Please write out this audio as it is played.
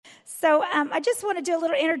So I just want to do a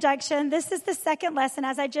little introduction. This is the second lesson,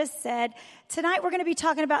 as I just said. Tonight we're going to be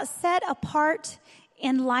talking about set apart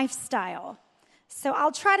in lifestyle. So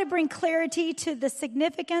I'll try to bring clarity to the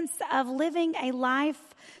significance of living a life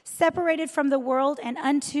separated from the world and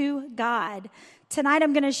unto God. Tonight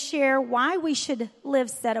I'm going to share why we should live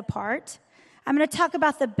set apart. I'm going to talk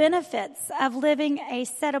about the benefits of living a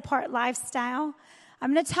set apart lifestyle.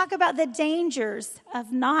 I'm going to talk about the dangers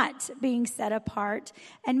of not being set apart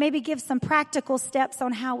and maybe give some practical steps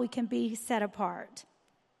on how we can be set apart.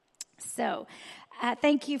 So,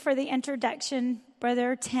 thank you for the introduction,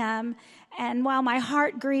 Brother Tim. And while my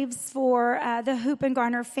heart grieves for the Hoop and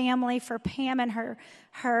Garner family, for Pam and her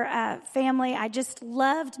family, I just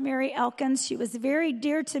loved Mary Elkins. She was very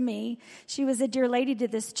dear to me. She was a dear lady to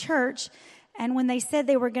this church. And when they said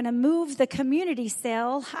they were going to move the community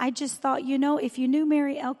cell, I just thought, if you knew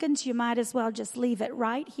Mary Elkins, you might as well just leave it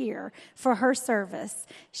right here for her service.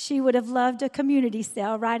 She would have loved a community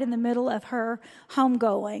cell right in the middle of her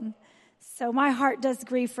homegoing. So my heart does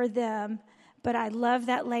grieve for them, but I love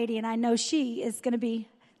that lady, and I know she is going to be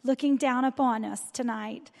looking down upon us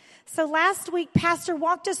tonight. So last week, Pastor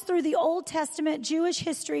walked us through the Old Testament Jewish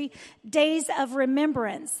history days of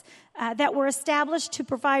remembrance that were established to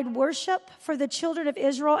provide worship for the children of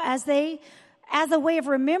Israel as a way of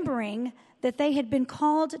remembering that they had been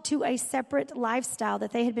called to a separate lifestyle,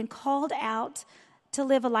 that they had been called out to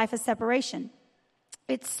live a life of separation.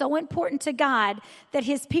 It's so important to God that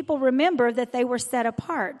his people remember that they were set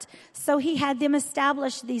apart. So he had them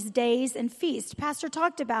establish these days and feasts. Pastor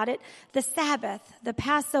talked about it, the Sabbath, the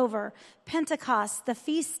Passover, Pentecost, the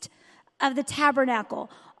Feast of the Tabernacle.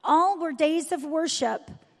 All were days of worship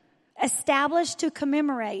established to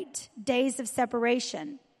commemorate days of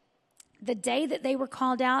separation. The day that they were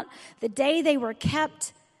called out, the day they were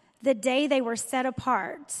kept, the day they were set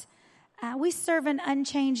apart. We serve an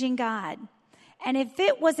unchanging God. And if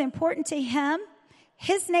it was important to him,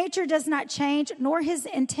 his nature does not change, nor his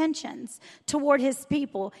intentions toward his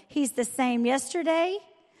people. He's the same yesterday,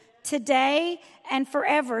 today, and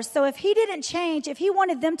forever. So if he didn't change, if he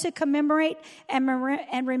wanted them to commemorate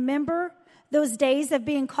and remember those days of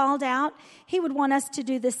being called out, he would want us to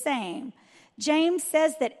do the same. James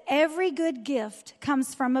says that every good gift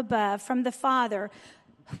comes from above, from the Father,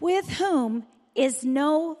 with whom is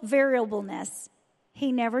no variableness.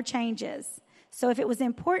 He never changes. So if it was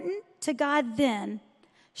important to God then,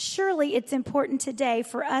 surely it's important today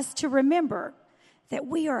for us to remember that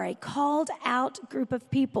we are a called out group of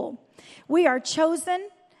people. We are chosen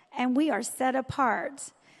and we are set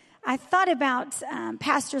apart. I thought about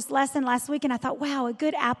Pastor's lesson last week, and I thought, wow, a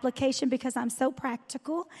good application, because I'm so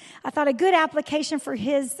practical. I thought a good application for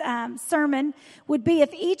his sermon would be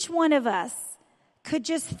if each one of us could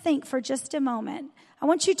just think for just a moment. I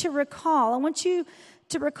want you to recall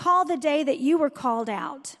the day that you were called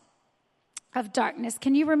out of darkness.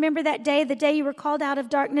 Can you remember that day, the day you were called out of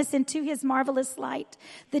darkness into his marvelous light?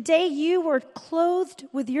 The day you were clothed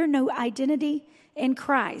with your new identity in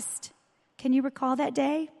Christ. Can you recall that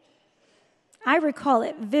day? I recall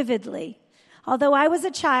it vividly. Although I was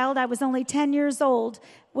a child, I was only 10 years old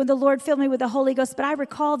when the Lord filled me with the Holy Ghost, but I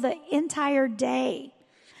recall the entire day.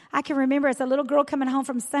 I can remember as a little girl coming home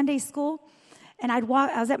from Sunday school, and I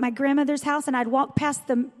was at my grandmother's house, and I'd walk past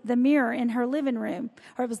the mirror in her living room,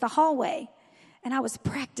 or it was the hallway, and I was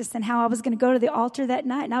practicing how I was going to go to the altar that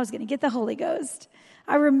night, and I was going to get the Holy Ghost.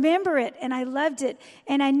 I remember it, and I loved it,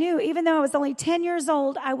 and I knew, even though I was only 10 years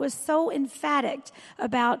old, I was so emphatic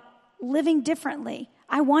about living differently.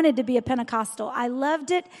 I wanted to be a Pentecostal. I loved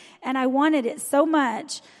it, and I wanted it so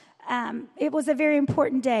much. It was a very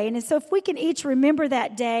important day, and so if we can each remember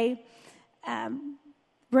that day,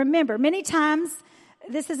 remember, many times,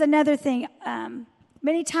 this is another thing,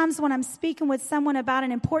 many times when I'm speaking with someone about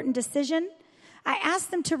an important decision, I ask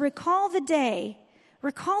them to recall the day,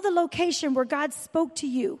 recall the location where God spoke to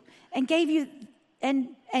you and gave you,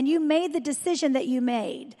 and you made the decision that you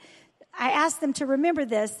made. I ask them to remember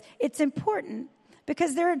this. It's important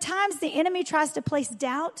because there are times the enemy tries to place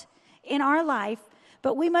doubt in our life,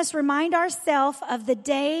 but we must remind ourselves of the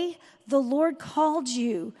day the Lord called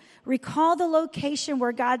you. Recall the location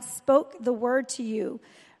where God spoke the word to you,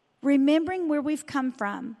 remembering where we've come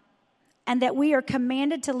from, and that we are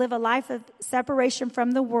commanded to live a life of separation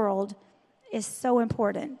from the world is so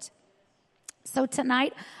important. So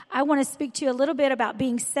tonight, I want to speak to you a little bit about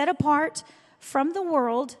being set apart from the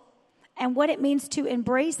world and what it means to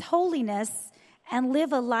embrace holiness and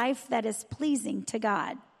live a life that is pleasing to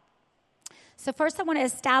God. So first, I want to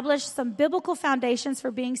establish some biblical foundations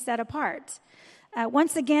for being set apart.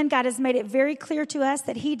 Once again, God has made it very clear to us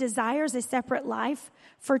that he desires a separate life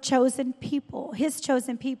for chosen people, his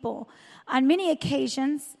chosen people. On many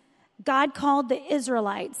occasions, God called the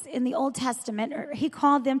Israelites in the Old Testament, or he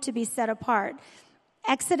called them to be set apart.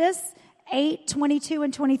 Exodus 8:22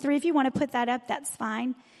 and 23, if you want to put that up, that's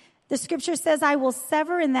fine. The scripture says, I will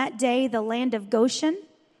sever in that day the land of Goshen,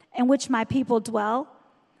 in which my people dwell.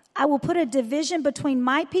 I will put a division between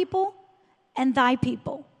my people and thy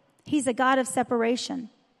people. He's a God of separation.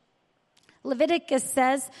 Leviticus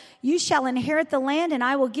says, you shall inherit the land, and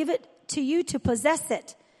I will give it to you to possess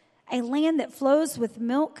it, a land that flows with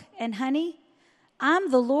milk and honey.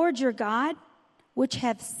 I'm the Lord your God, which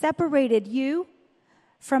have separated you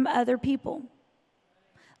from other people.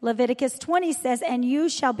 Leviticus 20 says, and you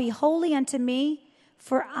shall be holy unto me,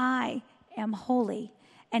 for I am holy,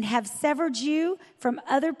 and have severed you from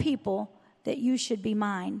other people, that you should be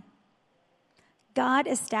mine. God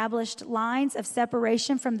established lines of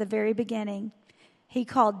separation from the very beginning. He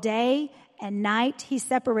called day and night. He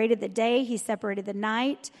separated the day. He separated the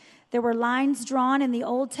night. There were lines drawn in the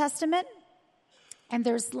Old Testament, and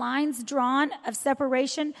there's lines drawn of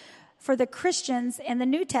separation for the Christians in the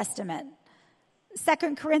New Testament.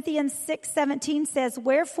 2 Corinthians 6:17 says,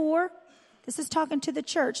 wherefore, this is talking to the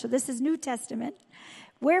church, so this is New Testament.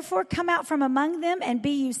 Wherefore come out from among them and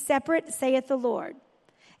be you separate, saith the Lord.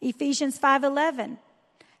 Ephesians 5:11,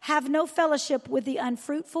 have no fellowship with the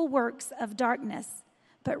unfruitful works of darkness,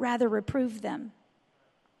 but rather reprove them.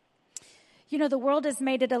 You know, the world has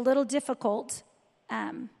made it a little difficult.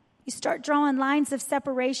 You start drawing lines of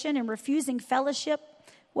separation and refusing fellowship.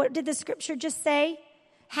 What did the scripture just say?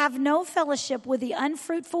 Have no fellowship with the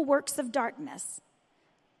unfruitful works of darkness,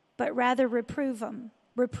 but rather reprove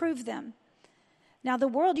them. Now, the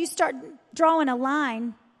world, you start drawing a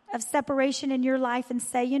line of separation in your life and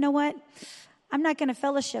say, you know what? I'm not going to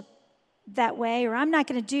fellowship that way, or I'm not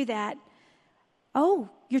going to do that. Oh,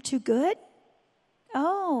 you're too good?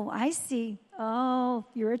 Oh, I see. Oh,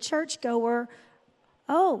 you're a churchgoer.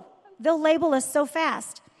 Oh, they'll label us so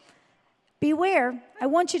fast. Beware. I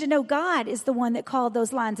want you to know God is the one that called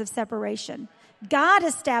those lines of separation. God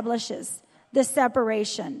establishes the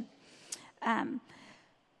separation.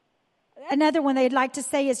 Another one they'd like to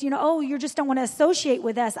say is, you just don't want to associate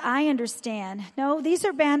with us. I understand. No, these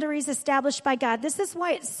are boundaries established by God. This is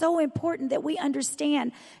why it's so important that we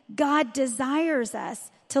understand God desires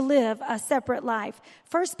us to live a separate life.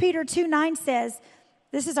 1 Peter 2:9 says,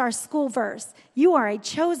 this is our school verse, you are a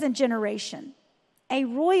chosen generation, a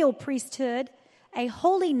royal priesthood, a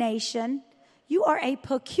holy nation. You are a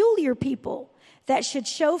peculiar people that should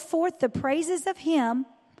show forth the praises of him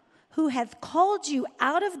who hath called you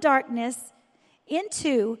out of darkness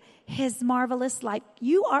into his marvelous light.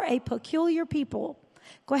 You are a peculiar people.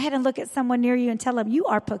 Go ahead and look at someone near you and tell them you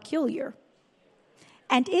are peculiar.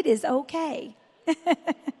 And it is okay.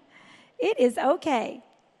 It is okay.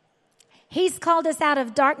 He's called us out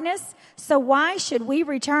of darkness, so why should we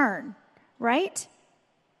return, right?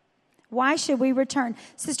 Why should we return?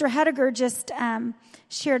 Sister Hediger just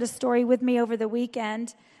shared a story with me over the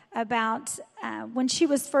weekend about when she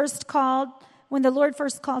was first called, when the Lord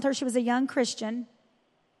first called her. She was a young Christian.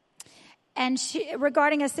 And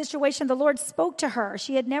regarding a situation, the Lord spoke to her.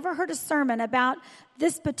 She had never heard a sermon about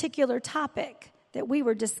this particular topic that we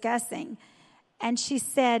were discussing. And she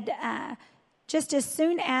said, just as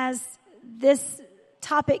soon as this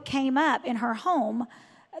topic came up in her home,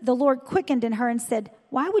 the Lord quickened in her and said,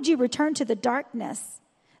 why would you return to the darkness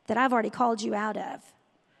that I've already called you out of?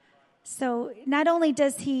 So not only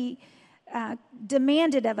does he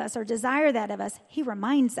demand it of us or desire that of us, he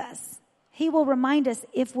reminds us. He will remind us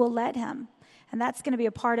if we'll let him. And that's going to be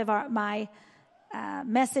a part of my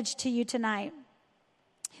message to you tonight.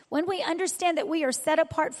 When we understand that we are set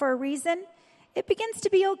apart for a reason, it begins to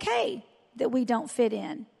be okay that we don't fit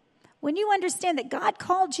in. When you understand that God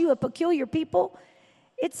called you a peculiar people,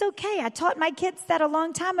 it's okay. I taught my kids that a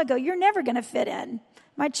long time ago. You're never going to fit in.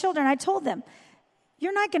 My children, I told them,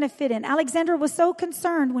 you're not going to fit in. Alexandra was so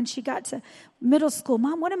concerned when she got to middle school.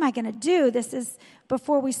 Mom, what am I going to do? This is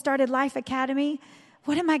before we started Life Academy.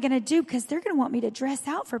 What am I going to do? Because they're going to want me to dress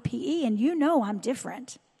out for PE, and you know I'm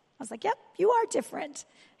different. I was like, yep, you are different.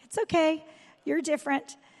 It's okay. You're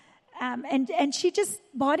different. And she just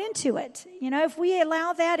bought into it. If we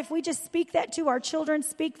allow that, if we just speak that to our children,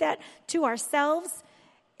 speak that to ourselves,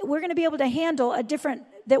 we're going to be able to handle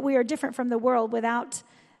that we are different from the world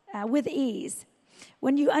with ease.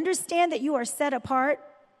 When you understand that you are set apart,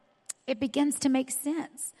 it begins to make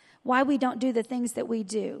sense why we don't do the things that we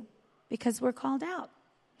do, because we're called out.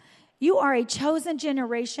 You are a chosen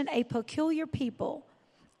generation, a peculiar people.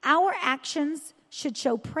 Our actions should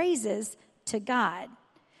show praises to God.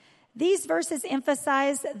 These verses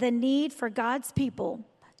emphasize the need for God's people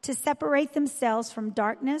to separate themselves from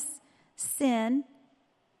darkness, sin,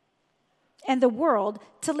 and the world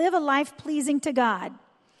to live a life pleasing to God.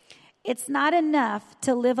 It's not enough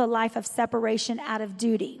to live a life of separation out of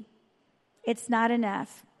duty. It's not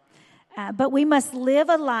enough. But we must live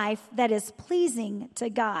a life that is pleasing to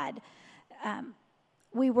God.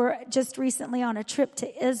 We were just recently on a trip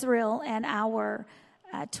to Israel, and our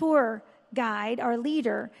tour guide, our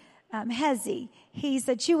leader, Hezi, he's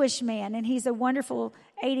a Jewish man, and he's a wonderful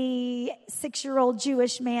 86-year-old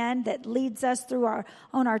Jewish man that leads us through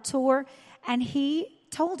on our tour. And he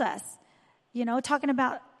told us, talking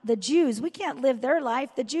about the Jews, we can't live their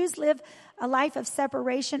life. The Jews live a life of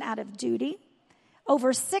separation out of duty.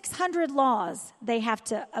 Over 600 laws they have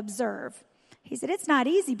to observe. He said, it's not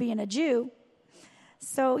easy being a Jew.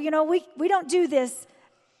 So, we don't do this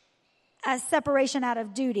as separation out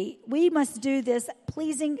of duty. We must do this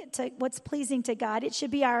what's pleasing to God. It should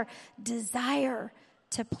be our desire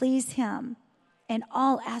to please Him in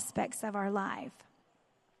all aspects of our life.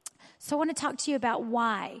 So I want to talk to you about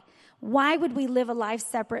why. Why would we live a life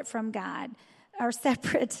separate from God or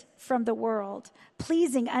separate from the world,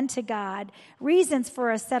 pleasing unto God? Reasons for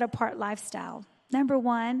a set-apart lifestyle. Number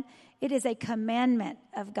one, it is a commandment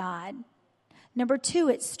of God. Number two,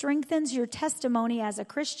 it strengthens your testimony as a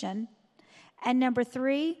Christian. And number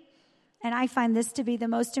three, and I find this to be the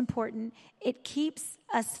most important, it keeps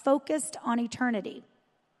us focused on eternity.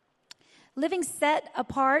 Living set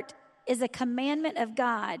apart is a commandment of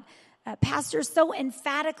God. Pastor so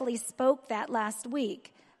emphatically spoke that last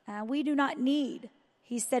week. We don't need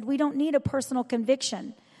a personal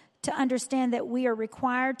conviction to understand that we are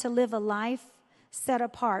required to live a life set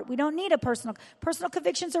apart. We don't need a personal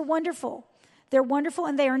convictions are wonderful. They're wonderful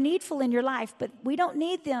and they are needful in your life, but we don't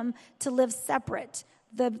need them to live separate.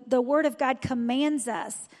 The Word of God commands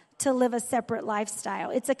us to live a separate lifestyle.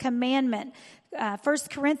 It's a commandment. 1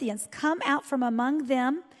 Corinthians, come out from among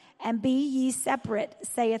them and be ye separate,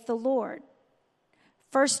 saith the Lord.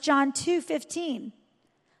 1 John 2:15,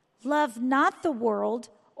 love not the world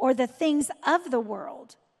or the things of the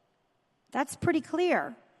world. That's pretty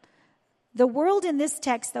clear. The world in this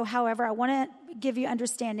text, though, however, I want to give you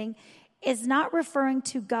understanding, is not referring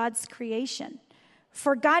to God's creation.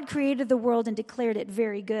 For God created the world and declared it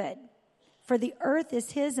very good. For the earth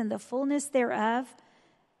is His and the fullness thereof.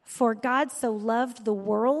 For God so loved the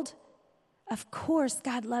world. Of course,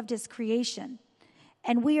 God loved His creation.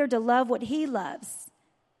 And we are to love what He loves.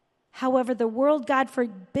 However, the world God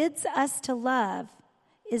forbids us to love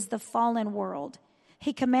is the fallen world.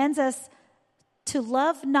 He commands us to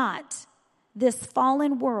love not this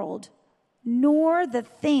fallen world, nor the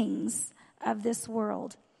things of this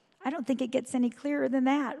world. I don't think it gets any clearer than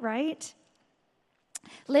that, right?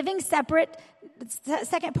 Living separate, the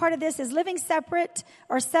second part of this is living separate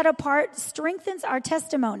or set apart strengthens our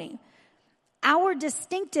testimony. Our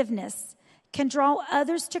distinctiveness can draw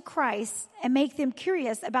others to Christ and make them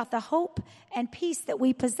curious about the hope and peace that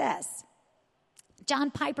we possess.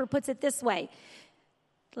 John Piper puts it this way.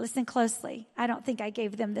 Listen closely. I don't think I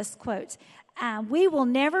gave them this quote. We will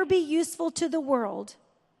never be useful to the world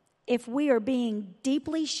if we are being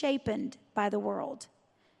deeply shapen by the world.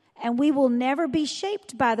 And we will never be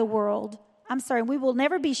shaped by the world. We will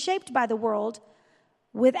never be shaped by the world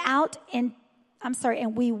and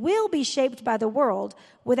we will be shaped by the world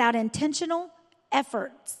without intentional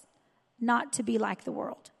efforts not to be like the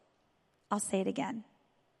world. I'll say it again,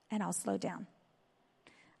 and I'll slow down.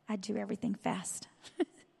 I do everything fast.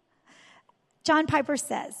 John Piper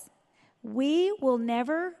says, we will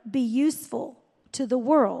never be useful to the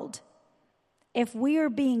world if we are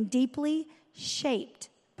being deeply shaped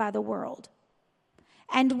by the world.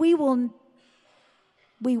 And we will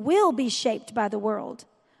be shaped by the world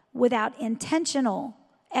without intentional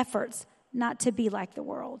efforts not to be like the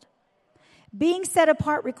world. Being set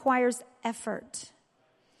apart requires effort.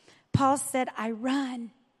 Paul said, I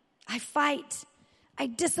run, I fight, I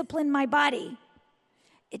discipline my body.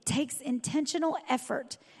 It takes intentional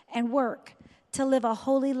effort and work to live a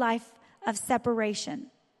holy life of separation.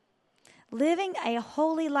 Living a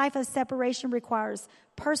holy life of separation requires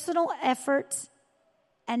personal effort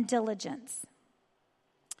and diligence.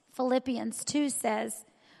 Philippians 2 says,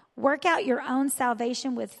 work out your own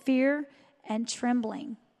salvation with fear and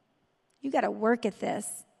trembling. You got to work at this,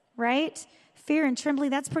 right? Fear and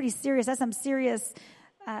trembling, that's pretty serious. That's some serious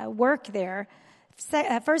work there.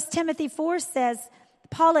 1 Timothy 4 says,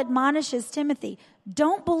 Paul admonishes Timothy,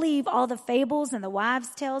 don't believe all the fables and the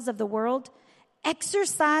wives' tales of the world.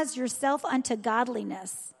 Exercise yourself unto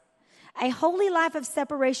godliness. A holy life of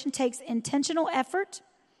separation takes intentional effort,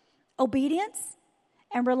 obedience,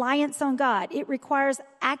 and reliance on God. It requires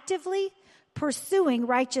actively pursuing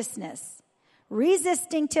righteousness,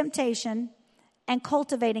 resisting temptation, and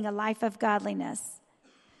cultivating a life of godliness.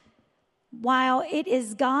 While it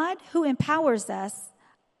is God who empowers us,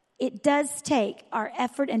 it does take our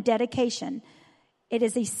effort and dedication. It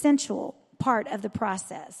is an essential part of the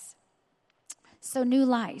process. So new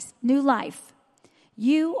life.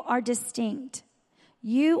 You are distinct.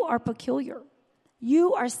 You are peculiar.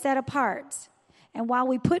 You are set apart. And while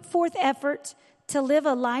we put forth effort to live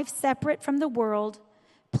a life separate from the world,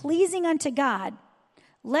 pleasing unto God,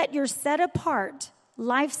 let your set apart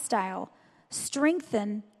lifestyle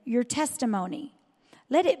strengthen your testimony.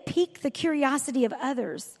 Let it pique the curiosity of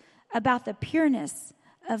others about the pureness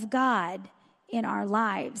of God in our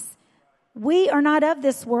lives. We are not of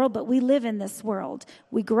this world, but we live in this world.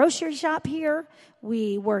 We grocery shop here.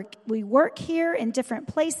 We work here in different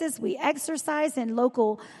places. We exercise in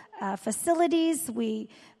local facilities. We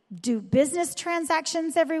do business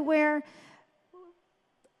transactions everywhere.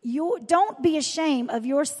 You don't be ashamed of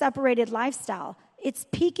your separated lifestyle. It's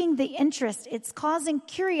piquing the interest. It's causing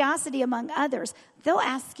curiosity among others. They'll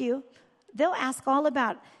ask you. They'll ask all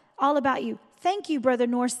about you. Thank you, Brother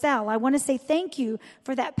Norcell. I want to say thank you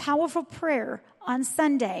for that powerful prayer on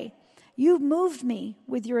Sunday. You moved me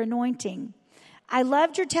with your anointing. I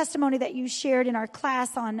loved your testimony that you shared in our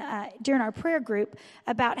class during our prayer group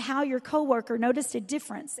about how your coworker noticed a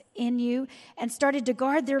difference in you and started to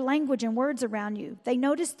guard their language and words around you. They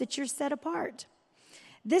noticed that you're set apart.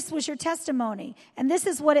 This was your testimony. And this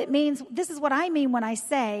is what it means. This is what I mean when I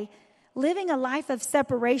say living a life of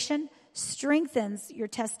separation strengthens your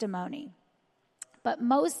testimony. But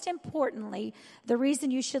most importantly, the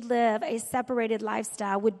reason you should live a separated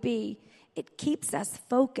lifestyle would be it keeps us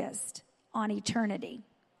focused on eternity.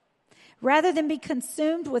 Rather than be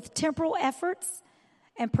consumed with temporal efforts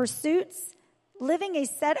and pursuits, living a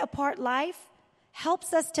set-apart life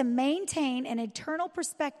helps us to maintain an eternal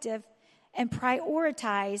perspective and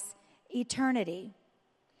prioritize eternity.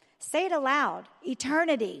 Say it aloud.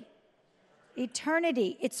 Eternity.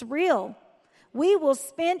 Eternity. It's real. We will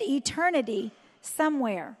spend eternity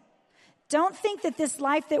somewhere. Don't think that this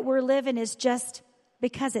life that we're living is just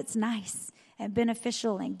because it's nice and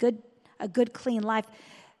beneficial and a good clean life.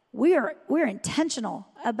 We're intentional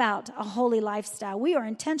about a holy lifestyle. We are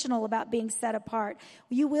intentional about being set apart.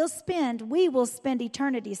 We will spend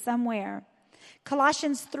eternity somewhere.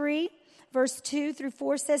 Colossians 3, verse 2 through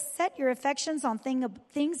 4 says, set your affections on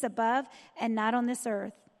things above and not on this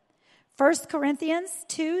earth. 1 Corinthians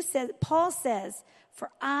 2 says, Paul says, for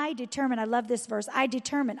I determine, I love this verse, I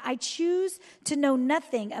choose to know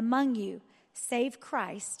nothing among you save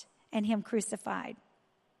Christ and him crucified.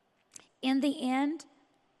 In the end,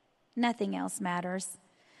 nothing else matters.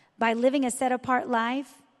 By living a set-apart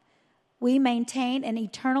life, we maintain an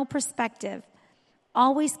eternal perspective,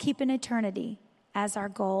 always keeping eternity as our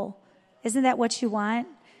goal. Isn't that what you want?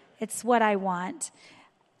 It's what I want.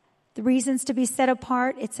 The reasons to be set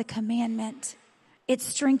apart, it's a commandment. It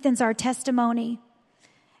strengthens our testimony,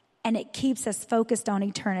 and it keeps us focused on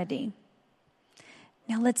eternity.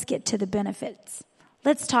 Now let's get to the benefits.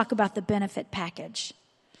 Let's talk about the benefit package.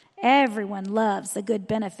 Everyone loves a good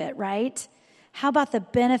benefit, right? How about the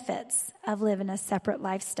benefits of living a separate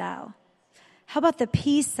lifestyle? How about the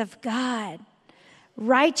peace of God?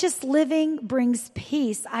 Righteous living brings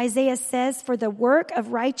peace. Isaiah says, for the work of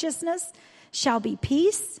righteousness shall be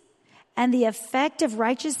peace, and the effect of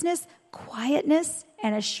righteousness, quietness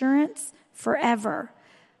and assurance forever.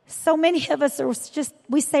 So many of us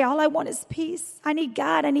we say, all I want is peace. I need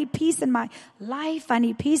God. I need peace in my life. I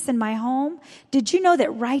need peace in my home. Did you know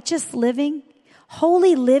that righteous living,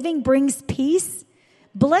 holy living brings peace?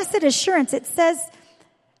 Blessed assurance. It says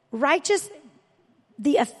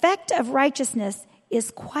the effect of righteousness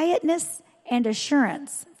is quietness and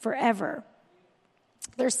assurance forever.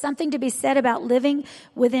 There's something to be said about living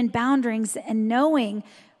within boundaries and knowing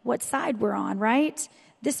what side we're on, right?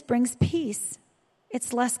 This brings peace.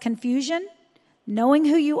 It's less confusion, knowing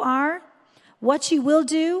who you are, what you will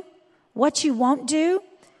do, what you won't do.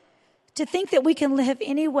 To think that we can live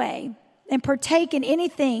any way and partake in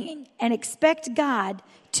anything and expect God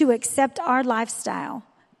to accept our lifestyle.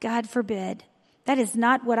 God forbid. That is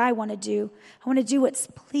not what I want to do. I want to do what's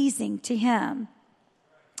pleasing to him.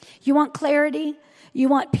 You want clarity? You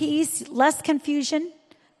want peace, less confusion,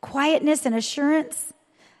 quietness and assurance?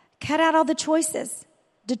 Cut out all the choices.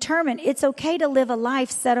 Determine it's okay to live a life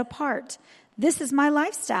set apart. This is my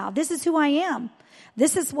lifestyle. This is who I am.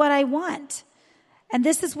 This is what I want. And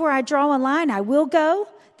this is where I draw a line. I will go.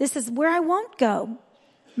 This is where I won't go.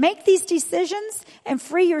 Make these decisions and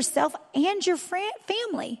free yourself and your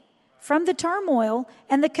family from the turmoil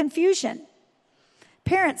and the confusion.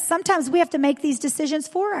 Parents, sometimes we have to make these decisions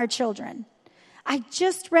for our children. I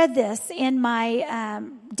just read this in my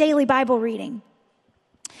daily Bible reading,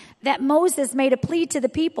 that Moses made a plea to the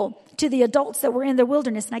people, to the adults that were in the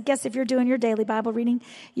wilderness. And I guess if you're doing your daily Bible reading,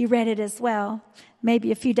 you read it as well,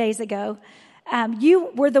 maybe a few days ago.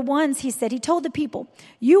 You were the ones, he said, he told the people,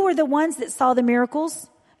 you were the ones that saw the miracles.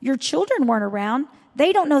 Your children weren't around.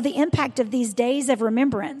 They don't know the impact of these days of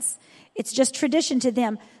remembrance. It's just tradition to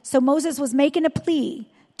them. So Moses was making a plea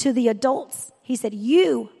to the adults. He said,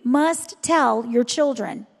 you must tell your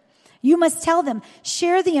children. You must tell them,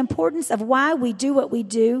 share the importance of why we do what we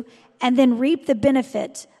do, and then reap the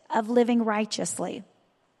benefit of living righteously.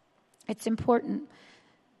 It's important.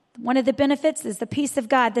 One of the benefits is the peace of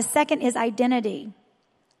God. The second is identity.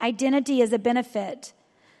 Identity is a benefit.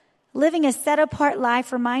 Living a set-apart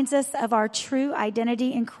life reminds us of our true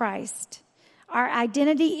identity in Christ. Our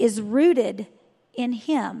identity is rooted in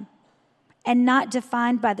Him and not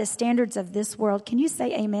defined by the standards of this world. Can you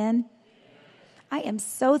say amen? I am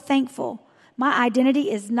so thankful. My identity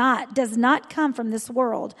does not come from this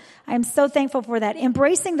world. I am so thankful for that.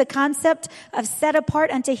 Embracing the concept of set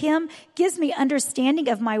apart unto Him gives me understanding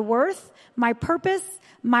of my worth, my purpose,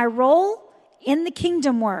 my role in the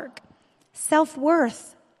kingdom work.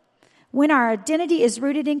 Self-worth. When our identity is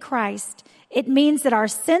rooted in Christ, it means that our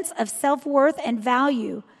sense of self-worth and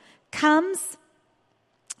value comes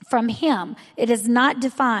from Him. It is not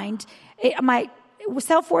defined. My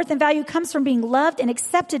self-worth and value comes from being loved and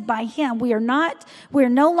accepted by Him. We are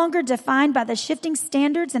no longer defined by the shifting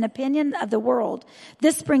standards and opinion of the world.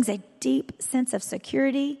 This brings a deep sense of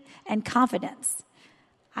security and confidence.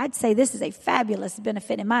 I'd say this is a fabulous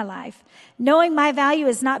benefit in my life. Knowing my value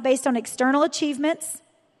is not based on external achievements,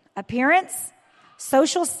 appearance,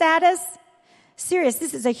 social status. Serious,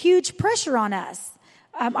 this is a huge pressure on us.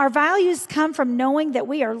 Our values come from knowing that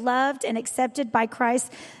we are loved and accepted by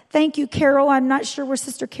Christ. Thank you, Carol. I'm not sure where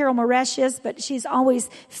Sister Carol Moresh is, but she's always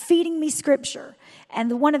feeding me scripture.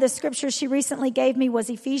 And one of the scriptures she recently gave me was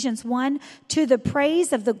Ephesians 1, to the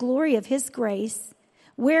praise of the glory of His grace,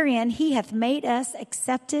 wherein He hath made us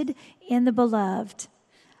accepted in the beloved.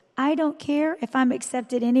 I don't care if I'm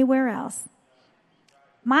accepted anywhere else.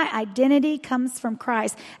 My identity comes from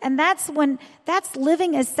Christ. And that's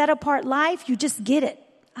living a set-apart life. You just get it.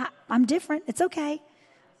 I'm different. It's okay.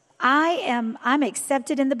 I'm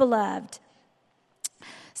accepted in the beloved.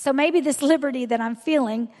 So maybe this liberty that I'm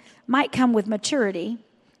feeling might come with maturity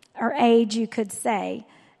or age, you could say.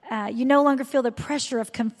 You no longer feel the pressure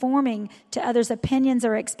of conforming to others' opinions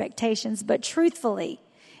or expectations. But truthfully,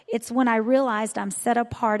 it's when I realized I'm set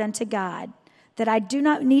apart unto God, that I do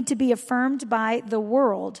not need to be affirmed by the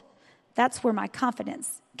world. That's where my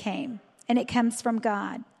confidence came, and it comes from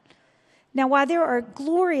God. Now, while there are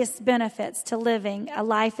glorious benefits to living a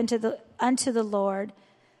life unto the Lord,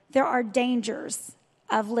 there are dangers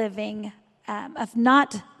of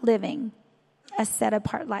not living a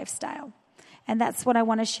set-apart lifestyle. And that's what I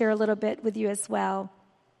want to share a little bit with you as well.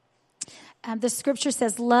 The scripture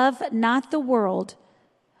says, love not the world,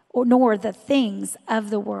 nor the things of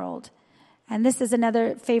the world. And this is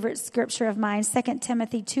another favorite scripture of mine, 2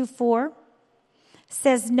 Timothy 2:4,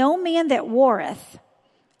 says, no man that warreth,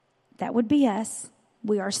 that would be us,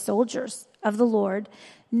 we are soldiers of the Lord,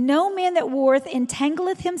 no man that warreth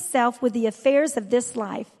entangleth himself with the affairs of this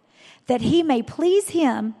life, that he may please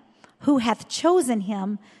Him who hath chosen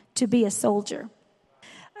him to be a soldier.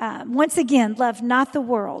 Once again, love not the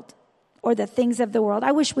world or the things of the world.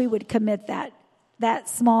 I wish we would commit that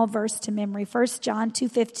small verse to memory, 1 John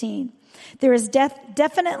 2:15. There is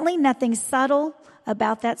definitely nothing subtle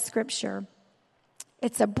about that scripture.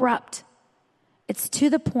 It's abrupt. It's to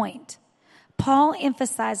the point. Paul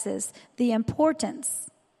emphasizes the importance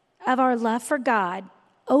of our love for God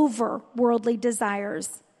over worldly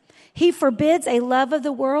desires. He forbids a love of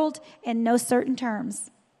the world in no certain terms.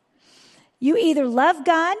 You either love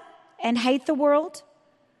God and hate the world.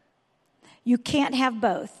 You can't have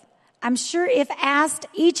both. I'm sure if asked,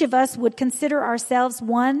 each of us would consider ourselves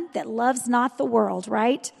one that loves not the world,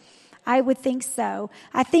 right? I would think so.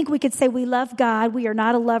 I think we could say we love God. We are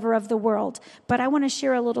not a lover of the world. But I want to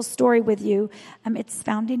share a little story with you. It's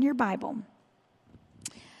found in your Bible.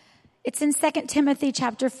 It's in 2 Timothy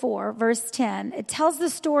chapter 4, verse 10. It tells the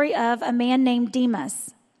story of a man named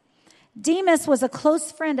Demas. Demas was a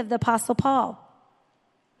close friend of the Apostle Paul.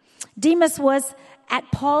 Demas was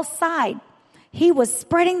at Paul's side. He was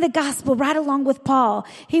spreading the gospel right along with Paul.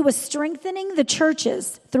 He was strengthening the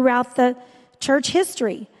churches throughout the church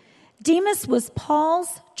history. Demas was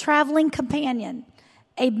Paul's traveling companion,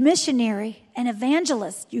 a missionary, an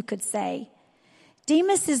evangelist, you could say.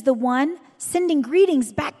 Demas is the one sending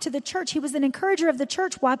greetings back to the church. He was an encourager of the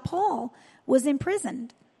church while Paul was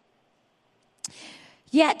imprisoned.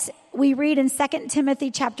 Yet, we read in 2 Timothy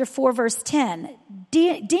chapter 4, verse 10,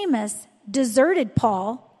 Demas deserted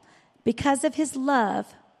Paul because of his love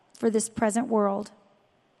for this present world.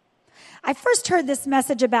 I first heard this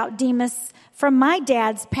message about Demas from my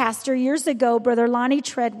dad's pastor years ago, Brother Lonnie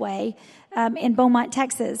Treadway, in Beaumont,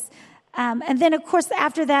 Texas. And then, of course,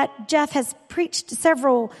 after that, Jeff has preached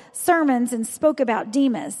several sermons and spoke about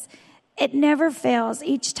Demas. It never fails.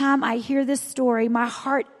 Each time I hear this story, my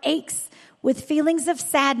heart aches with feelings of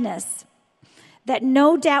sadness that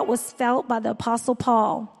no doubt was felt by the Apostle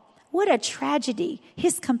Paul. What a tragedy.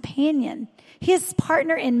 His companion, his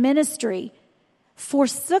partner in ministry,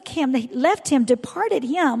 forsook him, they left him, departed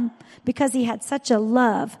him because he had such a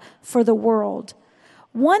love for the world.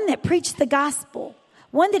 One that preached the gospel,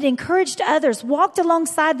 one that encouraged others, walked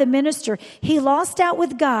alongside the minister. He lost out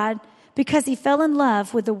with God because he fell in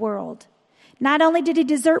love with the world. Not only did he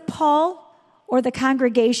desert Paul or the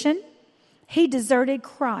congregation, he deserted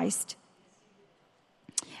Christ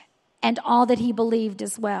and all that he believed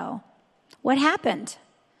as well. What happened?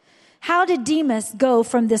 How did Demas go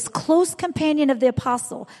from this close companion of the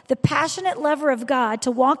apostle, the passionate lover of God,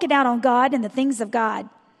 to walk it out on God and the things of God?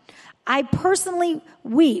 I personally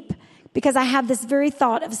weep because I have this very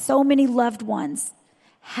thought of so many loved ones.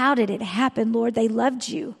 How did it happen, Lord? They loved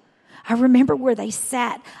you. I remember where they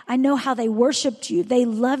sat. I know how they worshiped you. They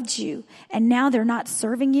loved you. And now they're not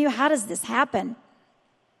serving you. How does this happen?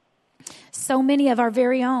 So many of our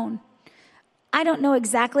very own. I don't know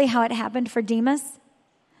exactly how it happened for Demas,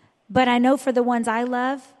 but I know for the ones I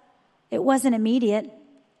love, it wasn't immediate.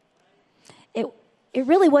 It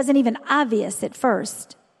really wasn't even obvious at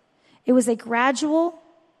first. It was a gradual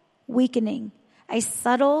weakening, a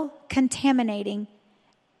subtle contaminating,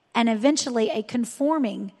 and eventually a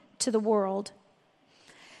conforming to the world.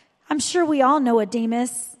 I'm sure we all know a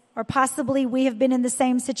Demas, or possibly we have been in the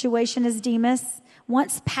same situation as Demas,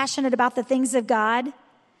 once passionate about the things of God,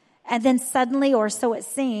 and then suddenly, or so it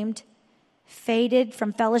seemed, faded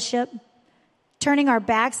from fellowship, turning our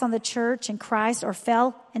backs on the church and Christ, or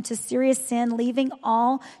fell into serious sin, leaving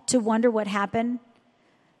all to wonder what happened.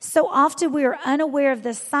 So often we are unaware of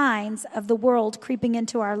the signs of the world creeping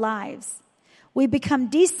into our lives. We become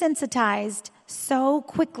desensitized so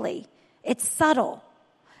quickly. It's subtle,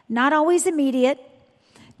 not always immediate,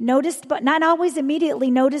 noticed, but not always immediately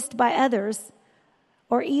noticed by others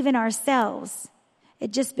or even ourselves. It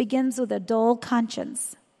just begins with a dull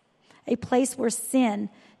conscience, a place where sin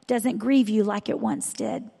doesn't grieve you like it once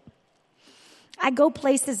did. I go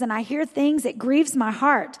places and I hear things, it grieves my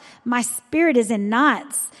heart. My spirit is in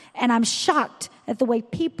knots, and I'm shocked at the way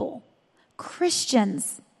people,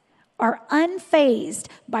 Christians, are unfazed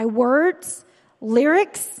by words,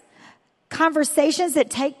 lyrics, conversations that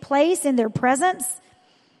take place in their presence.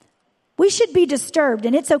 We should be disturbed,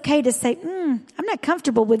 and it's okay to say, I'm not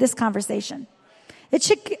comfortable with this conversation.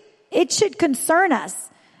 It should concern us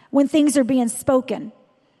when things are being spoken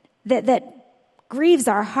that grieves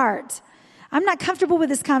our heart. I'm not comfortable with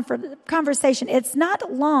this conversation. It's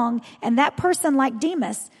not long, and that person like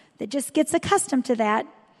Demas that just gets accustomed to that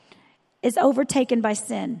is overtaken by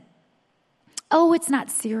sin. Oh, it's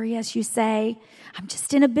not serious, you say. I'm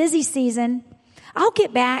just in a busy season. I'll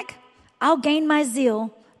get back. I'll gain my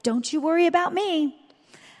zeal. Don't you worry about me.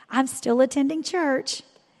 I'm still attending church.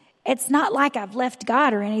 It's not like I've left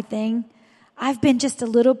God or anything. I've been just a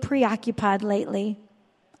little preoccupied lately.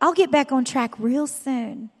 I'll get back on track real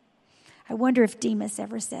soon. I wonder if Demas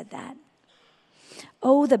ever said that.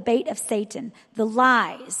 Oh, the bait of Satan, the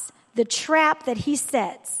lies, the trap that he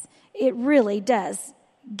sets. It really does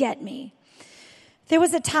get me. There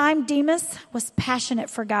was a time Demas was passionate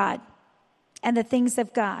for God and the things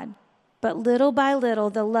of God, but little by little,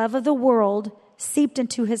 the love of the world seeped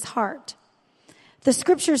into his heart. The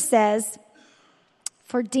scripture says,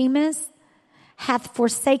 "For Demas hath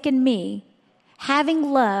forsaken me,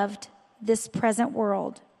 having loved this present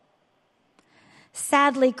world."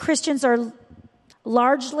 Sadly, Christians are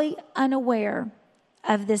largely unaware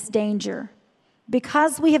of this danger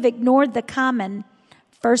because we have ignored the common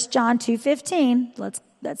 1 John 2:15. Let's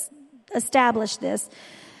establish this.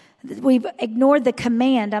 We've ignored the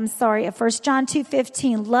command, of 1 John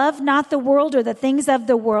 2:15. Love not the world or the things of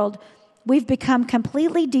the world. We've become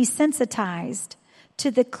completely desensitized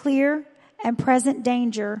to the clear and present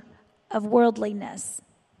danger of worldliness.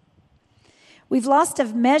 We've lost a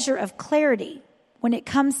measure of clarity when it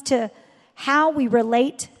comes to how we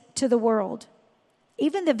relate to the world.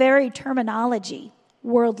 Even the very terminology,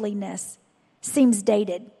 worldliness, seems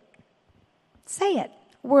dated. Say it,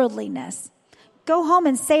 worldliness. Go home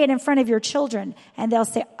and say it in front of your children, and they'll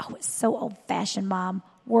say, oh, it's so old-fashioned, Mom.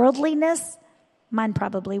 Worldliness? Mine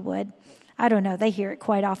probably would. I don't know. They hear it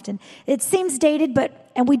quite often. It seems dated,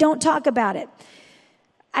 and we don't talk about it.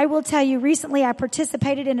 I will tell you, recently I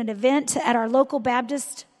participated in an event at our local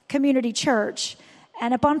Baptist community church.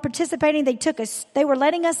 And upon participating, they were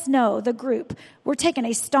letting us know, the group, we're taking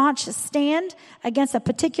a staunch stand against a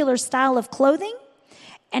particular style of clothing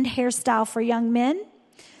and hairstyle for young men.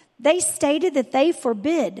 They stated that they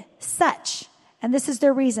forbid such, and this is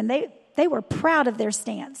their reason. They were proud of their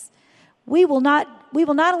stance. We will not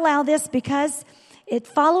allow this because it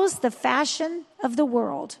follows the fashion of the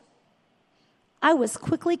world. I was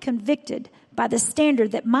quickly convicted by the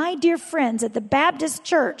standard that my dear friends at the Baptist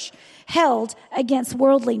church held against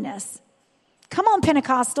worldliness. Come on,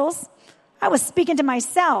 Pentecostals. I was speaking to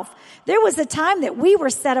myself. There was a time that we were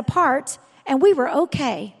set apart, and we were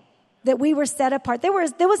okay that we were set apart. There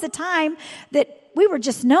was a time that we were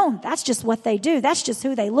just known. That's just what they do. That's just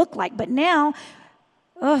who they look like. But now,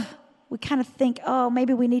 we kind of think,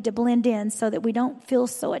 maybe we need to blend in so that we don't feel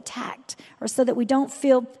so attacked or so that we don't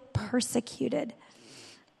feel persecuted.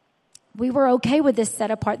 We were okay with this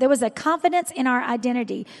set apart. There was a confidence in our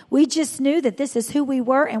identity. We just knew that this is who we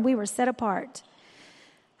were and we were set apart.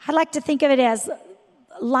 I like to think of it as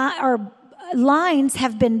our lines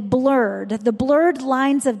have been blurred, the blurred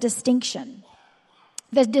lines of distinction.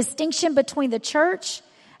 The distinction between the church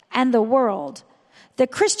and the world. The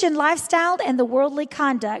Christian lifestyle and the worldly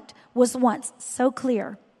conduct was once so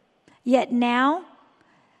clear. Yet now,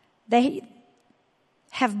 there's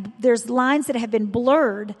lines that have been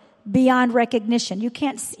blurred beyond recognition. You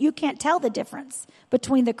can't tell the difference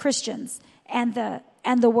between the Christians and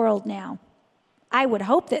the world now. I would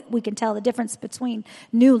hope that we can tell the difference between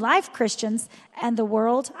New Life Christians and the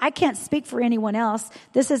world. I can't speak for anyone else.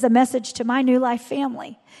 This is a message to my New Life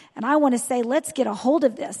family. And I want to say, let's get a hold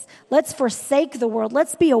of this. Let's forsake the world.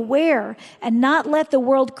 Let's be aware and not let the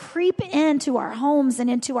world creep into our homes and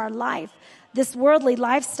into our life. This worldly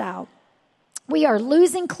lifestyle. We are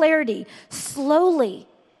losing clarity slowly.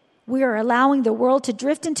 We are allowing the world to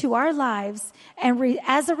drift into our lives. And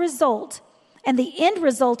as a result, and the end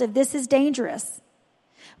result of this is dangerous.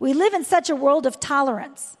 We live in such a world of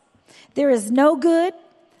tolerance. There is no good.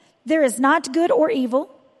 There is not good or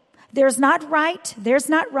evil. There's not right. There's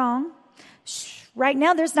not wrong. Right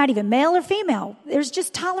now, there's not even male or female. There's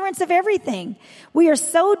just tolerance of everything. We are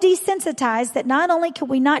so desensitized that not only can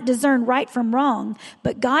we not discern right from wrong,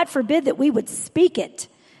 but God forbid that we would speak it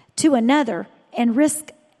to another and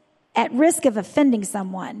at risk of offending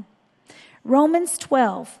someone. Romans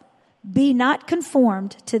 12. Be not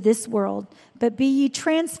conformed to this world, but be ye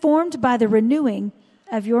transformed by the renewing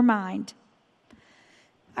of your mind.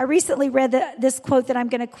 I recently read this quote that I'm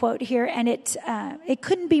going to quote here, and it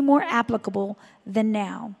couldn't be more applicable than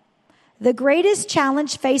now. The greatest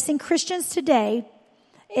challenge facing Christians today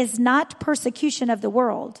is not persecution of the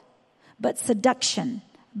world, but seduction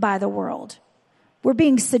by the world. We're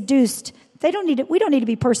being seduced. We don't need to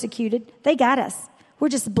be persecuted. They got us. We're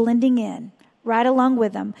just blending in right along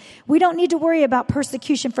with them. We don't need to worry about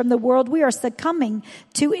persecution from the world. We are succumbing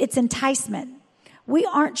to its enticement. We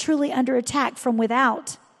aren't truly under attack from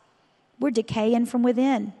without. We're decaying from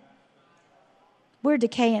within. We're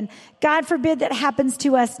decaying. God forbid that happens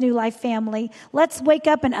to us, New Life family. Let's wake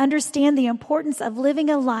up and understand the importance of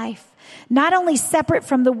living a life not only separate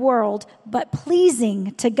from the world, but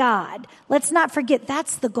pleasing to God. Let's not forget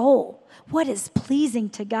that's the goal. What is pleasing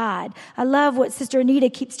to God? I love what Sister Anita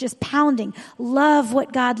keeps just pounding. Love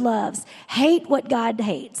what God loves. Hate what God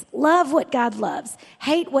hates. Love what God loves.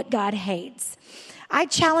 Hate what God hates. I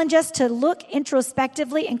challenge us to look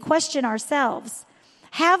introspectively and question ourselves.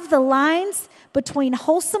 Have the lines between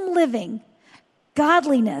wholesome living,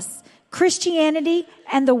 godliness, Christianity,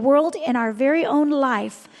 and the world in our very own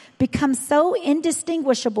life become so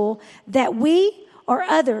indistinguishable that we or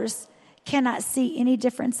others cannot see any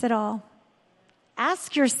difference at all?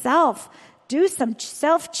 Ask yourself. Do some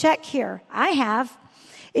self-check here. I have.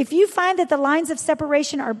 If you find that the lines of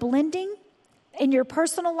separation are blending in your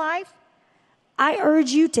personal life, I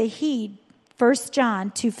urge you to heed 1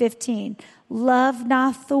 John 2:15. Love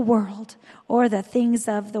not the world or the things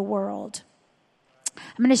of the world.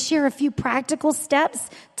 I'm going to share a few practical steps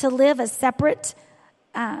to live set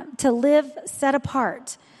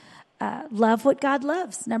apart. Love what God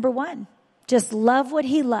loves. Number one, just love what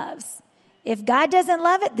He loves. If God doesn't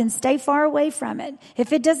love it, then stay far away from it.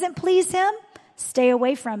 If it doesn't please Him, stay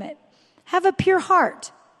away from it. Have a pure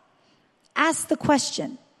heart. Ask the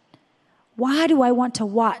question, why do I want to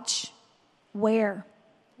watch, wear,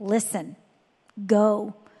 listen,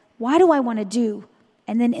 go? Why do I want to do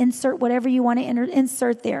And then insert whatever you want to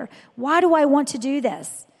insert there. Why do I want to do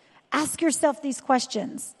this? Ask yourself these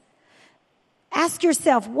questions. Ask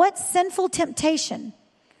yourself, what sinful temptation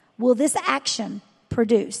will this action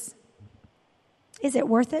produce? Is it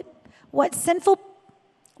worth it? What sinful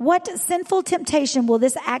temptation will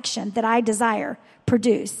this action that I desire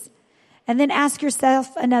produce? And then ask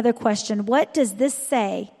yourself another question. What does this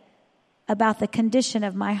say about the condition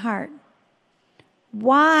of my heart?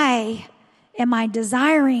 Why am I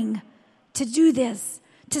desiring to do this,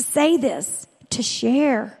 to say this, to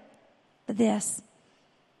share this?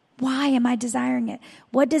 Why am I desiring it?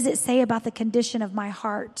 What does it say about the condition of my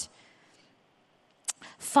heart?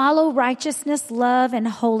 Follow righteousness, love, and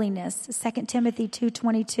holiness. 2 Timothy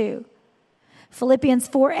 2:22. Philippians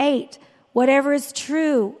 4:8. Whatever is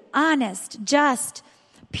true, honest, just,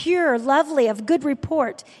 pure, lovely, of good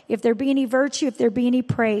report, if there be any virtue, if there be any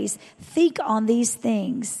praise, think on these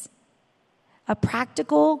things. A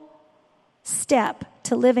practical step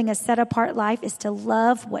to living a set-apart life is to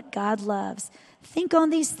love what God loves. Think on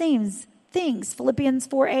these things. Philippians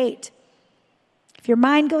 4:8. If your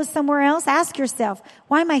mind goes somewhere else, ask yourself,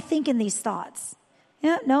 why am I thinking these thoughts?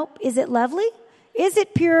 Nope. Is it lovely? Is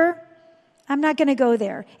it pure? I'm not going to go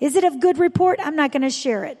there. Is it of good report? I'm not going to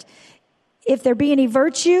share it. If there be any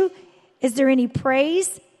virtue, is there any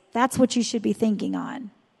praise? That's what you should be thinking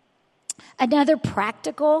on. Another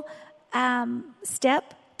practical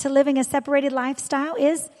step to living a separated lifestyle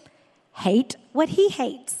is hate what he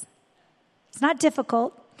hates. It's not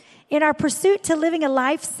difficult. In our pursuit to living a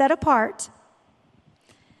life set apart,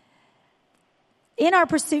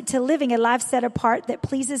 that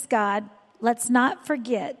pleases God, let's not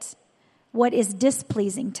forget what is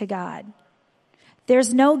displeasing to God.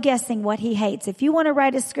 There's no guessing what he hates. If you want to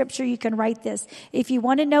write a scripture, you can write this. If you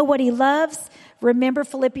want to know what he loves, remember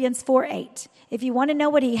Philippians 4:8. If you want to know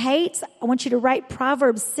what he hates, I want you to write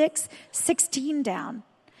Proverbs 6:16 down.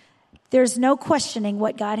 There's no questioning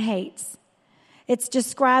what God hates. It's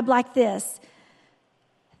described like this.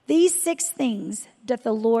 These 6 things doth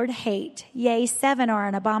the Lord hate. Yea, 7 are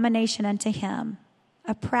an abomination unto him.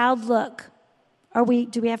 A proud look.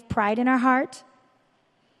 Do we have pride in our heart?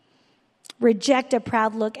 Reject a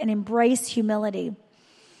proud look and embrace humility.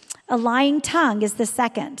 A lying tongue is the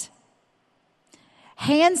second.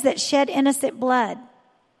 Hands that shed innocent blood.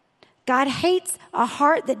 God hates a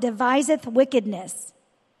heart that deviseth wickedness.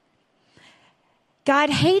 God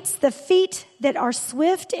hates the feet that are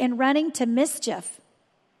swift in running to mischief.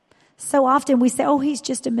 So often we say, oh, he's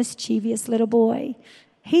just a mischievous little boy.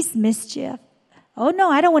 He's mischief. Oh,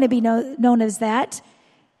 no, I don't want to be known as that.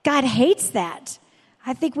 God hates that.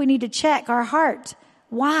 I think we need to check our heart.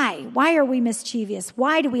 Why? Why are we mischievous?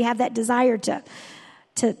 Why do we have that desire to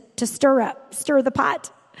stir the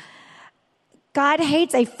pot? God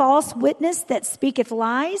hates a false witness that speaketh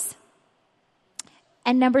lies.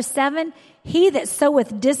 And number 7, he that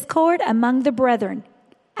soweth discord among the brethren.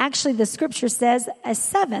 Actually, the scripture says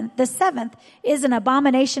the seventh is an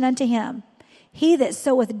abomination unto him. He that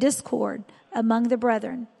soweth discord among the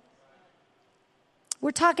brethren.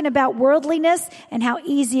 We're talking about worldliness and how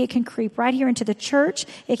easy it can creep right here into the church.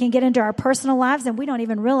 It can get into our personal lives and we don't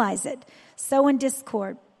even realize it. Sowing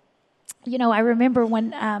discord. You know, I remember when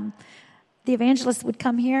the evangelists would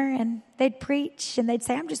come here and they'd preach and they'd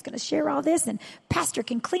say, I'm just going to share all this and pastor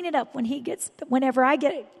can clean it up when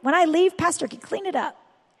I leave, pastor can clean it up.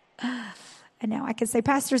 And now I can say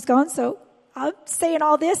pastor's gone, so I'm saying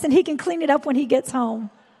all this and he can clean it up when he gets home.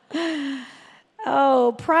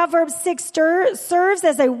 Oh, Proverbs 6 serves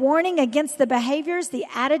as a warning against the behaviors, the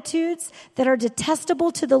attitudes that are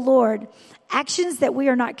detestable to the Lord. Actions that we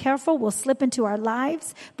are not careful will slip into our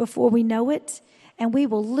lives before we know it, and we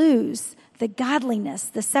will lose the godliness,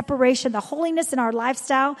 the separation, the holiness in our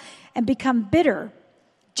lifestyle, and become bitter,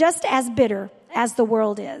 just as bitter as the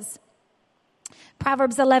world is.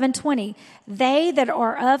 Proverbs 11:20, they that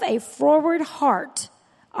are of a froward heart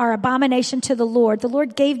are abomination to the Lord. The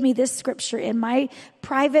Lord gave me this scripture in my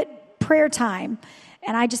private prayer time,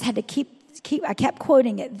 and I just had to I kept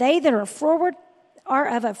quoting it. They that are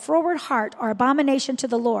of a froward heart are abomination to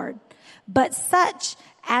the Lord, but such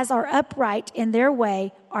as are upright in their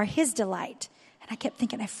way are his delight. And I kept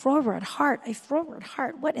thinking, a froward heart.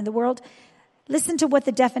 What in the world? Listen to what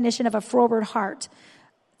the definition of a froward heart.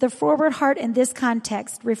 The froward heart in this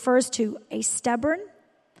context refers to a stubborn,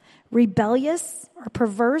 rebellious, or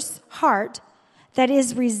perverse heart that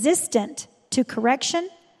is resistant to correction,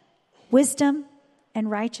 wisdom, and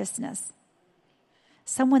righteousness.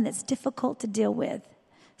 Someone that's difficult to deal with.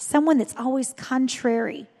 Someone that's always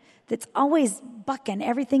contrary, that's always bucking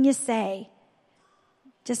everything you say.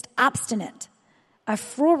 Just obstinate. A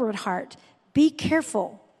froward heart Be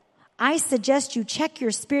careful. I suggest you check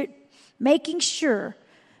your spirit, making sure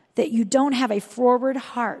that you don't have a froward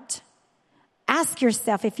heart. Ask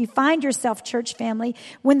yourself, if you find yourself, church family,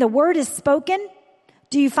 when the word is spoken,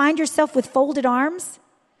 do you find yourself with folded arms,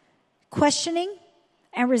 questioning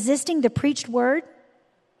and resisting the preached word?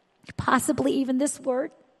 Possibly even this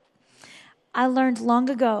word. I learned long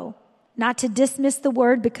ago not to dismiss the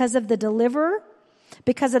word because of the deliverer,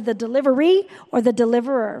 because of the delivery or the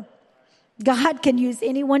deliverer. God can use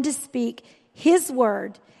anyone to speak his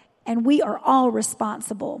word, and we are all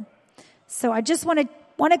responsible. So I just want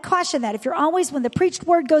to caution that. If you're always, when the preached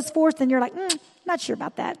word goes forth and you're like, not sure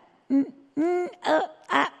about that.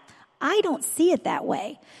 I don't see it that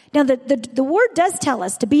way. Now, the word does tell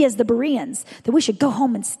us to be as the Bereans, that we should go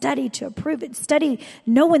home and study to approve it, study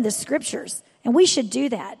knowing the scriptures. And we should do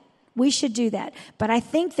that. We should do that. But I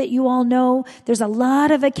think that you all know there's a lot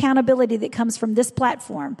of accountability that comes from this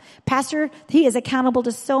platform. Pastor, he is accountable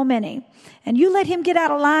to so many. And you let him get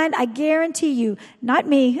out of line, I guarantee you, not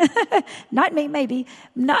me, not me maybe,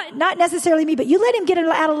 not necessarily me, but you let him get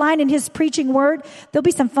out of line in his preaching word, there'll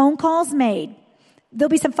be some phone calls made.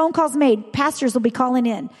 Pastors will be calling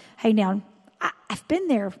in. Hey, now, I've been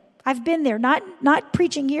there. Not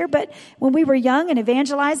preaching here, but when we were young and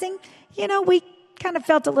evangelizing, we kind of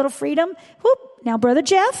felt a little freedom. Whoop. Now, Brother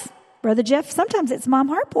Jeff, sometimes it's Mom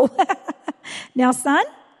Harpole. Now, son,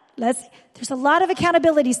 there's a lot of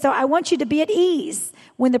accountability. So I want you to be at ease.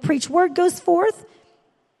 When the preached word goes forth,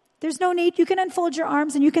 there's no need. You can unfold your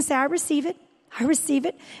arms and you can say, I receive it.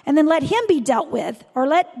 And then let him be dealt with, or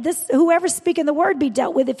let whoever's speaking the word be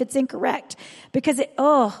dealt with if it's incorrect. Because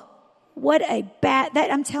I'm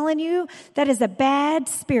telling you, that is a bad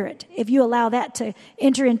spirit. If you allow that to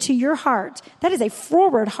enter into your heart, that is a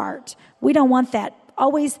froward heart. We don't want that.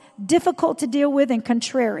 Always difficult to deal with and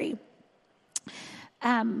contrary.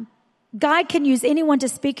 God can use anyone to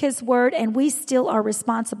speak his word, and we still are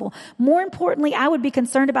responsible. More importantly, I would be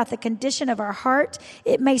concerned about the condition of our heart.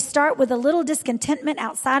 It may start with a little discontentment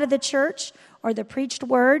outside of the church or the preached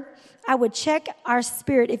word. I would check our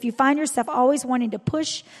spirit if you find yourself always wanting to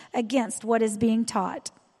push against what is being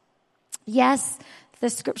taught. Yes, the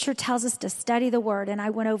scripture tells us to study the word, and I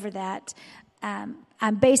went over that.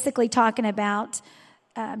 I'm basically talking about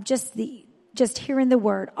just hearing the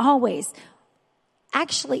word always.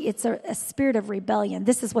 Actually, it's a spirit of rebellion.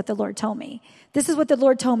 This is what the Lord told me. This is what the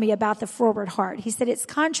Lord told me about the froward heart. He said it's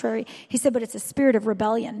contrary. He said, but it's a spirit of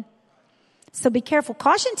rebellion. So be careful.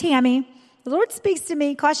 Caution, Tami. The Lord speaks to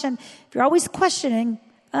me. Caution. If you're always questioning,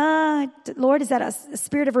 Lord, is that a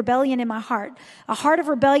spirit of rebellion in my heart? A heart of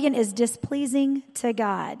rebellion is displeasing to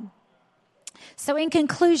God. So in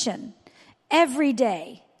conclusion, every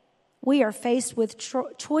day we are faced with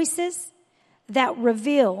choices that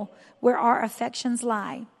reveal where our affections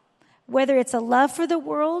lie. Whether it's a love for the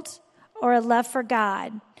world or a love for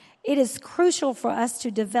God, it is crucial for us to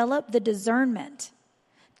develop the discernment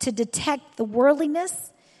to detect the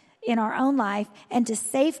worldliness in our own life and to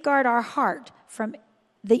safeguard our heart from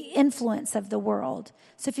the influence of the world.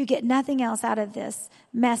 So if you get nothing else out of this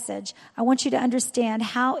message, I want you to understand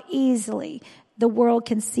how easily the world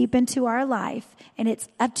can seep into our life, and it's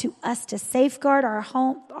up to us to safeguard our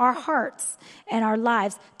hearts and our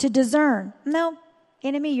lives, to discern. No,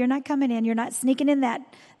 enemy, you're not coming in. You're not sneaking in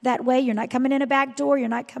that way. You're not coming in a back door. You're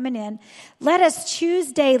not coming in. Let us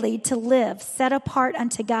choose daily to live set apart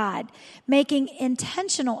unto God, making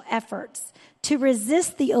intentional efforts to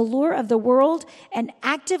resist the allure of the world and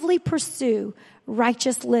actively pursue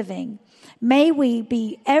righteous living. May we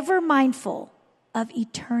be ever mindful of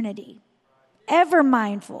eternity. Ever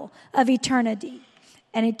mindful of eternity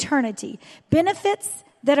and eternity. Benefits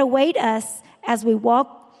that await us as we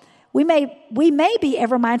walk. We may be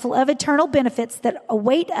ever mindful of eternal benefits that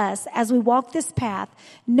await us as we walk this path,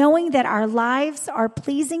 knowing that our lives are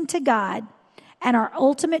pleasing to God and our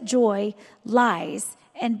ultimate joy lies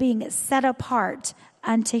in being set apart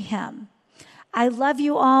unto Him. I love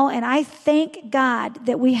you all, and I thank God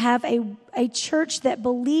that we have a church that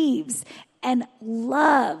believes and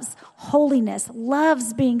loves holiness,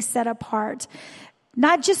 loves being set apart,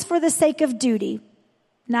 not just for the sake of duty,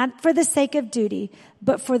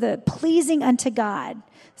 but for the pleasing unto God.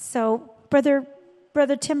 So, Brother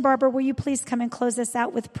Tim Barber, will you please come and close us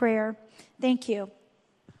out with prayer? Thank you.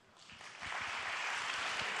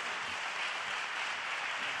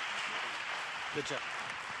 Good job.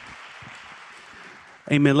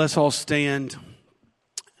 Amen. Let's all stand.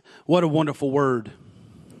 What a wonderful word.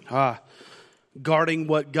 Guarding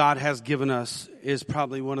what God has given us is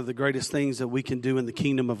probably one of the greatest things that we can do in the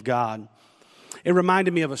kingdom of God. It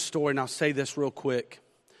reminded me of a story, and I'll say this real quick.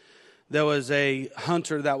 There was a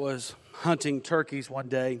hunter that was hunting turkeys one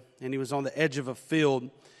day, and he was on the edge of a field,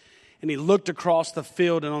 and he looked across the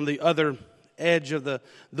field, and on the other edge of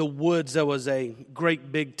the woods, there was a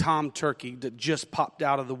great big tom turkey that just popped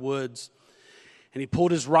out of the woods. And he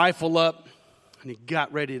pulled his rifle up, and he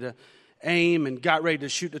got ready to aim and got ready to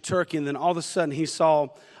shoot the turkey, and then all of a sudden he saw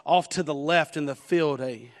off to the left in the field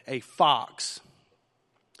a fox.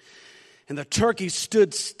 And the turkey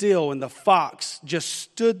stood still, and the fox just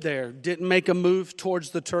stood there, didn't make a move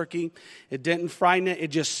towards the turkey. It didn't frighten it. It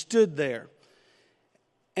just stood there.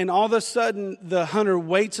 And all of a sudden, the hunter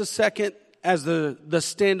waits a second as the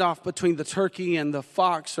standoff between the turkey and the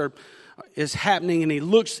fox is happening, and he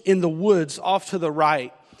looks in the woods off to the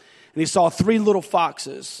right, and he saw 3 little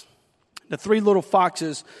foxes. The 3 little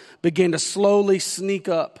foxes began to slowly sneak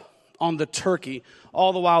up on the turkey,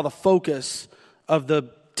 all the while the focus of the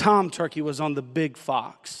tom turkey was on the big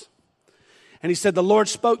fox. And he said the Lord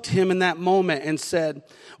spoke to him in that moment and said,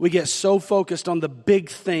 we get so focused on the big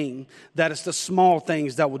thing that it's the small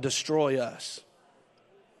things that will destroy us.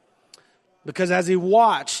 Because as he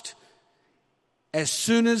watched, as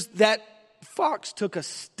soon as that fox took a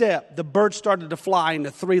step, the bird started to fly, and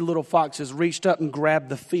the 3 little foxes reached up and grabbed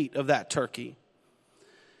the feet of that turkey.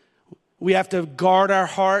 We have to guard our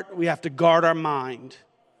heart. We have to guard our mind.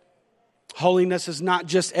 Holiness is not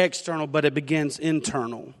just external, but it begins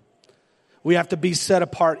internal. We have to be set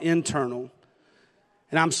apart internal.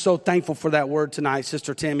 And I'm so thankful for that word tonight,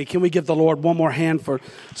 Sister Tami. Can we give the Lord one more hand for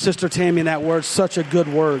Sister Tami and that word? Such a good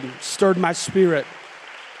word. Stirred my spirit.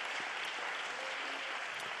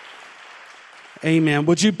 Amen.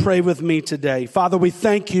 Would you pray with me today? Father, we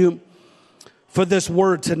thank you for this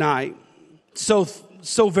word tonight. So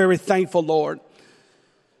very thankful, Lord,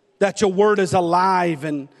 that your word is alive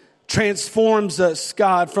and transforms us,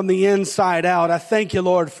 God, from the inside out. I thank you,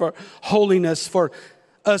 Lord, for holiness, for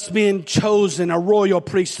us being chosen, a royal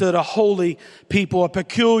priesthood, a holy people, a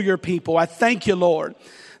peculiar people. I thank you, Lord,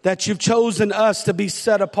 that you've chosen us to be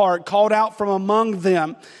set apart, called out from among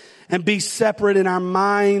them, and be separate in our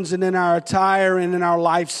minds and in our attire and in our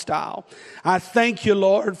lifestyle. I thank you,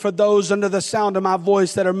 Lord, for those under the sound of my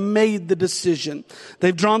voice that have made the decision.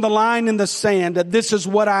 They've drawn the line in the sand that this is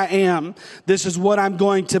what I am. This is what I'm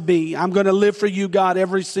going to be. I'm going to live for you, God,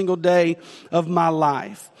 every single day of my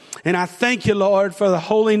life. And I thank you, Lord, for the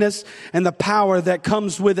holiness and the power that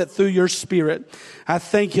comes with it through your Spirit. I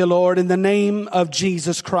thank you, Lord, in the name of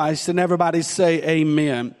Jesus Christ. And everybody say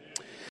amen.